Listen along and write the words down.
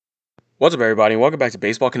What's up, everybody, and welcome back to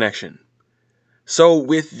Baseball Connection. So,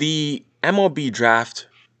 with the MLB draft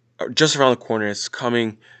just around the corner, it's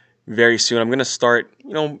coming very soon. I'm going to start,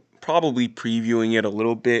 probably previewing it a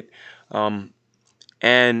little bit.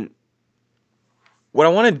 And what I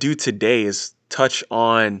want to do today is touch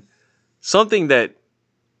on something that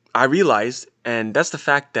I realized, and that's the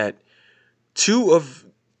fact that two of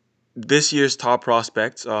this year's top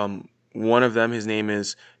prospects, one of them, his name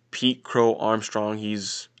is Pete Crow Armstrong.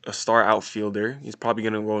 He's a star outfielder. He's probably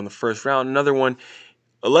going to go in the first round. Another one,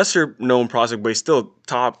 a lesser known prospect, but he's still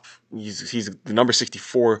top. He's the number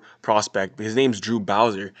 64 prospect. His name's Drew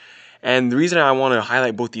Bowser. And the reason I want to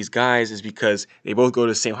highlight both these guys is because they both go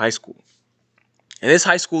to the same high school. And this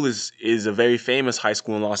high school is a very famous high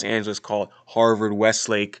school in Los Angeles called Harvard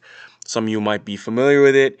Westlake. Some of you might be familiar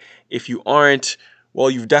with it. If you aren't, well,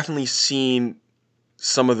 you've definitely seen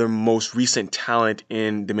some of the most recent talent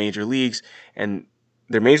in the major leagues, and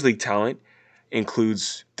their major league talent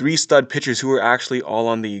includes three stud pitchers who are actually all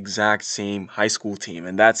on the exact same high school team,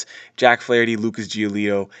 and that's Jack Flaherty, Lucas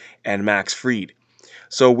Giolito, and Max Fried.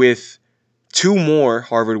 So with two more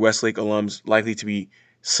Harvard Westlake alums likely to be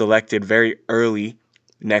selected very early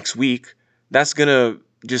next week, that's going to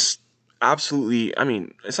just absolutely,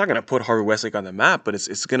 it's not going to put Harvard Westlake on the map, but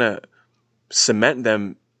it's going to cement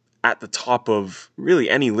them at the top of really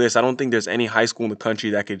any list. I don't think there's any high school in the country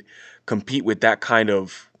that could compete with that kind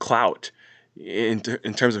of clout in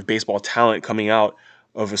terms of baseball talent coming out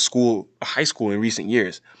of a high school in recent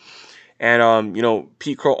years. And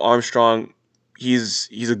Pete Crow Armstrong, he's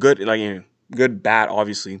a good bat,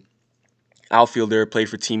 obviously, outfielder, played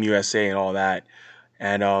for Team USA and all that.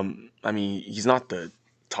 And he's not the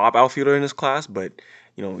top outfielder in his class, but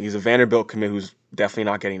he's a Vanderbilt commit who's definitely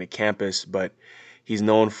not getting to campus, but he's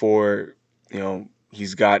known for,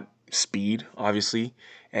 he's got speed, obviously,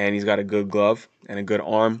 and he's got a good glove and a good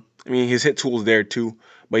arm. His hit tool's there too,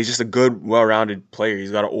 but he's just a good, well-rounded player.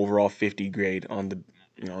 He's got an overall 50 grade on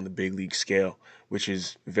the big league scale, which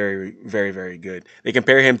is very, very, very good. They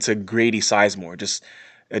compare him to Grady Sizemore, just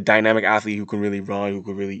a dynamic athlete who can really run, who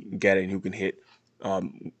can really get it, and who can hit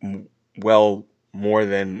well more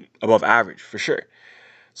than above average for sure.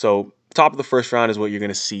 So top of the first round is what you're going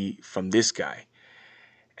to see from this guy.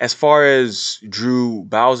 As far as Drew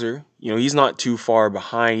Bowser, he's not too far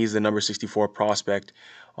behind. He's the number 64 prospect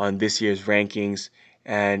on this year's rankings,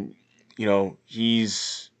 and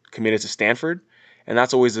he's committed to Stanford, and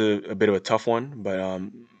that's always a bit of a tough one. But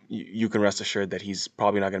you can rest assured that he's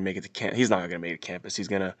probably not going to make it to camp. He's not going to make it to campus.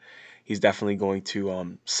 He's definitely going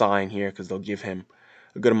to sign here because they'll give him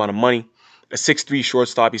a good amount of money. A 6'3"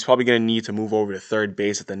 shortstop. He's probably going to need to move over to third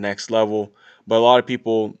base at the next level. But a lot of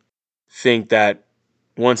people think that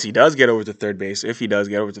once he does get over to third base, if he does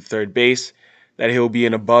get over to third base, that he'll be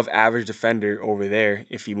an above average defender over there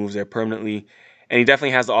if he moves there permanently. And he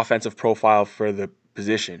definitely has the offensive profile for the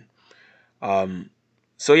position.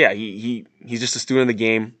 So yeah, he's just a student of the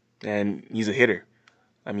game, and he's a hitter.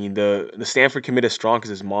 The Stanford commit is strong because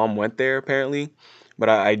his mom went there apparently, but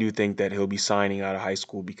I do think that he'll be signing out of high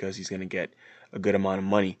school because he's going to get a good amount of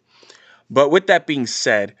money. But with that being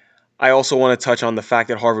said, I also want to touch on the fact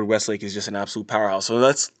that Harvard Westlake is just an absolute powerhouse. So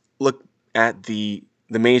let's look at the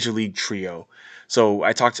major league trio. So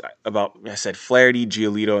I said Flaherty,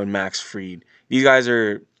 Giolito, and Max Fried. These guys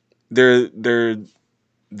they're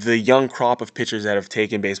the young crop of pitchers that have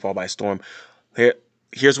taken baseball by storm.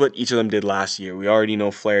 Here's what each of them did last year. We already know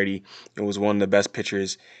Flaherty was one of the best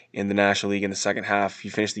pitchers in the National League in the second half. He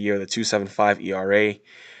finished the year with a 2.75 ERA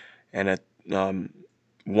and a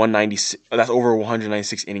 196. That's over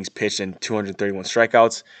 196 innings pitched and 231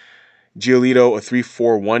 strikeouts. Giolito, a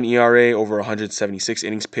 3.41 ERA, over 176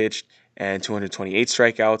 innings pitched and 228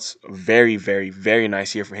 strikeouts. Very, very, very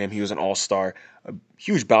nice year for him. He was an all-star. A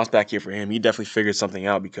huge bounce back year for him. He definitely figured something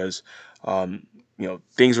out because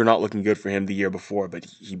things were not looking good for him the year before, but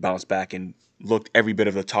he bounced back and looked every bit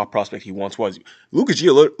of the top prospect he once was. Lucas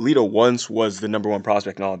Giolito once was the number one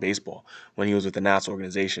prospect in all of baseball when he was with the Nats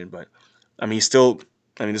organization, but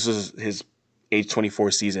this was his age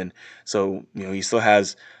 24 season, so he still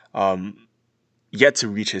has yet to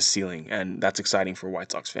reach his ceiling, and that's exciting for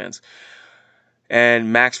White Sox fans.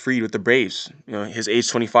 And Max Fried with the Braves, his age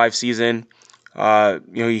 25 season, he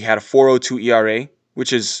had a 4.02 ERA,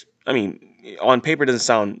 which is, on paper doesn't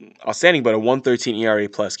sound outstanding, but a 1.13 ERA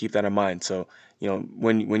plus. Keep that in mind. So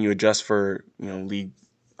when you adjust for league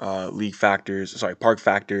factors, park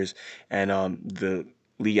factors, and the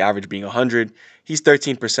league average being 100, he's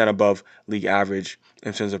 13% above league average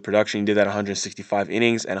in terms of production. He did that 165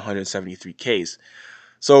 innings and 173 Ks.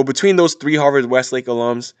 So between those three Harvard Westlake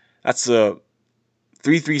alums, that's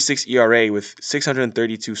 .336 ERA with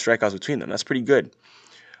 632 strikeouts between them. That's pretty good.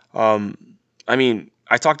 I mean,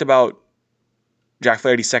 I talked about Jack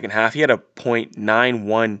Flaherty's second half. He had a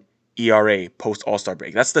 .91 ERA post All-Star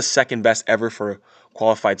break. That's the second best ever for a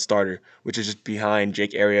qualified starter, which is just behind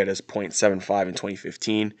Jake Arrieta's .75 in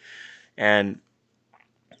 2015. And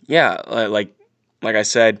yeah, like I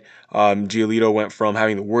said, Giolito went from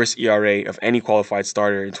having the worst ERA of any qualified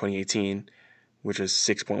starter in 2018, which was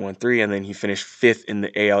 6.13, and then he finished fifth in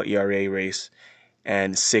the AL ERA race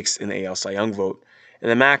and sixth in the AL Cy Young vote. And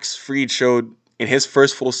then Max Fried showed in his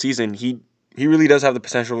first full season he really does have the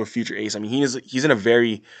potential of a future ace. I mean, he's in a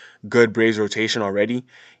very good Braves rotation already.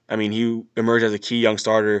 I mean, he emerged as a key young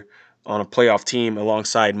starter on a playoff team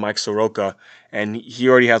alongside Mike Soroka, and he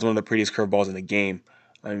already has one of the prettiest curveballs in the game.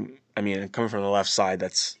 I mean, coming from the left side,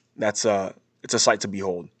 it's a sight to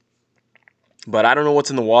behold. But I don't know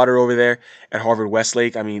what's in the water over there at Harvard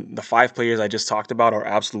Westlake. I mean, the five players I just talked about are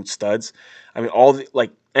absolute studs. I mean,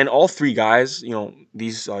 all three guys,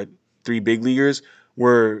 these three big leaguers they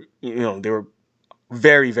were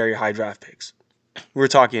very, very high draft picks. We're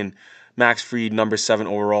talking Max Fried, number 7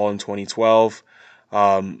 overall in 2012.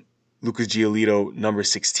 Lucas Giolito, number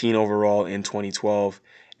 16 overall in 2012.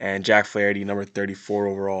 And Jack Flaherty, number 34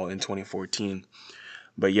 overall in 2014.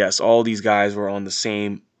 But yes, all these guys were on the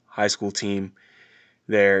same high school team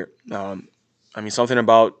there. I mean, something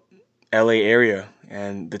about LA area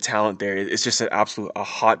and the talent there, it's just a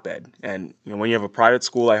hotbed. And when you have a private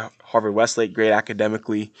school like Harvard Westlake, great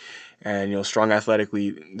academically and strong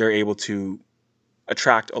athletically, they're able to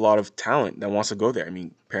attract a lot of talent that wants to go there. I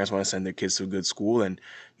mean, parents want to send their kids to a good school, and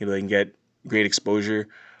they can get great exposure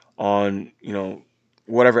on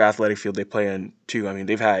whatever athletic field they play in too. I mean,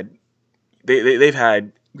 they've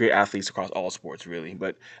had great athletes across all sports, really.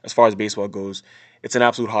 But as far as baseball goes, it's an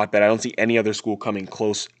absolute hotbed. I don't see any other school coming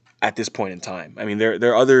close at this point in time. I mean, there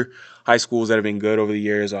are other high schools that have been good over the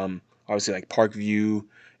years. Obviously like Parkview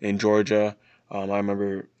in Georgia. I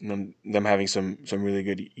remember them having some really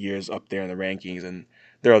good years up there in the rankings, and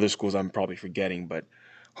there are other schools I'm probably forgetting, but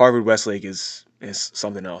Harvard Westlake is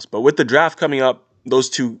something else. But with the draft coming up, those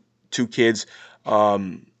two kids,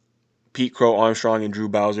 Pete Crow Armstrong and Drew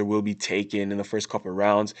Bowser, will be taken in the first couple of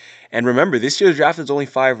rounds. And remember, this year's draft is only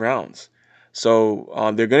 5 rounds. So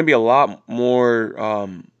there are going to be a lot more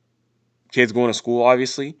kids going to school,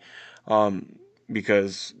 obviously,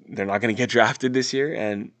 because they're not going to get drafted this year.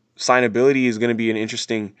 And signability is going to be an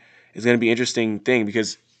interesting thing,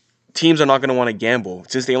 because teams are not going to want to gamble.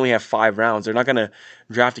 Since they only have 5 rounds, they're not going to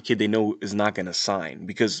draft a kid they know is not going to sign.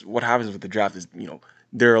 Because what happens with the draft is,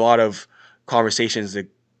 there are a lot of conversations that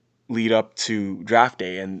lead up to draft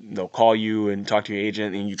day, and they'll call you and talk to your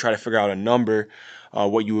agent, and you try to figure out a number,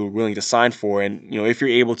 what you were willing to sign for. And if you're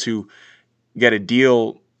able to get a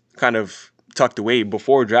deal kind of tucked away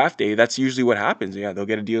before draft day, that's usually what happens. Yeah, they'll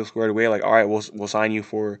get a deal squared away, like, all right, we'll sign you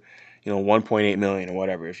for 1.8 million or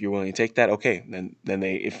whatever. If you're willing to take that, okay. Then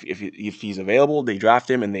they, if he's available, they draft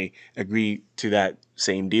him and they agree to that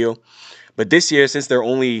same deal. But this year, since there are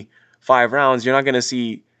only 5 rounds, you're not going to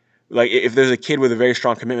see, like, if there's a kid with a very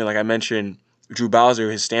strong commitment, like I mentioned, Drew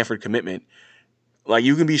Bowser, his Stanford commitment, like,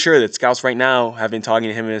 you can be sure that scouts right now have been talking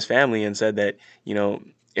to him and his family and said that,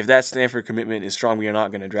 if that Stanford commitment is strong, we are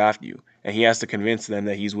not going to draft you. And he has to convince them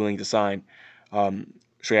that he's willing to sign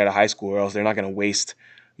straight out of high school, or else they're not going to waste,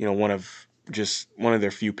 one of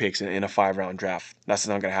their few picks in a 5-round draft. That's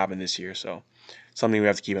not going to happen this year. So something we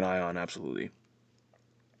have to keep an eye on, absolutely.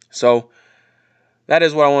 So that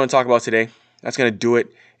is what I want to talk about today. That's going to do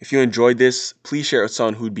it. If you enjoyed this, please share it with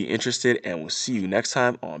someone who'd be interested, and we'll see you next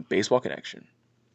time on Baseball Connection.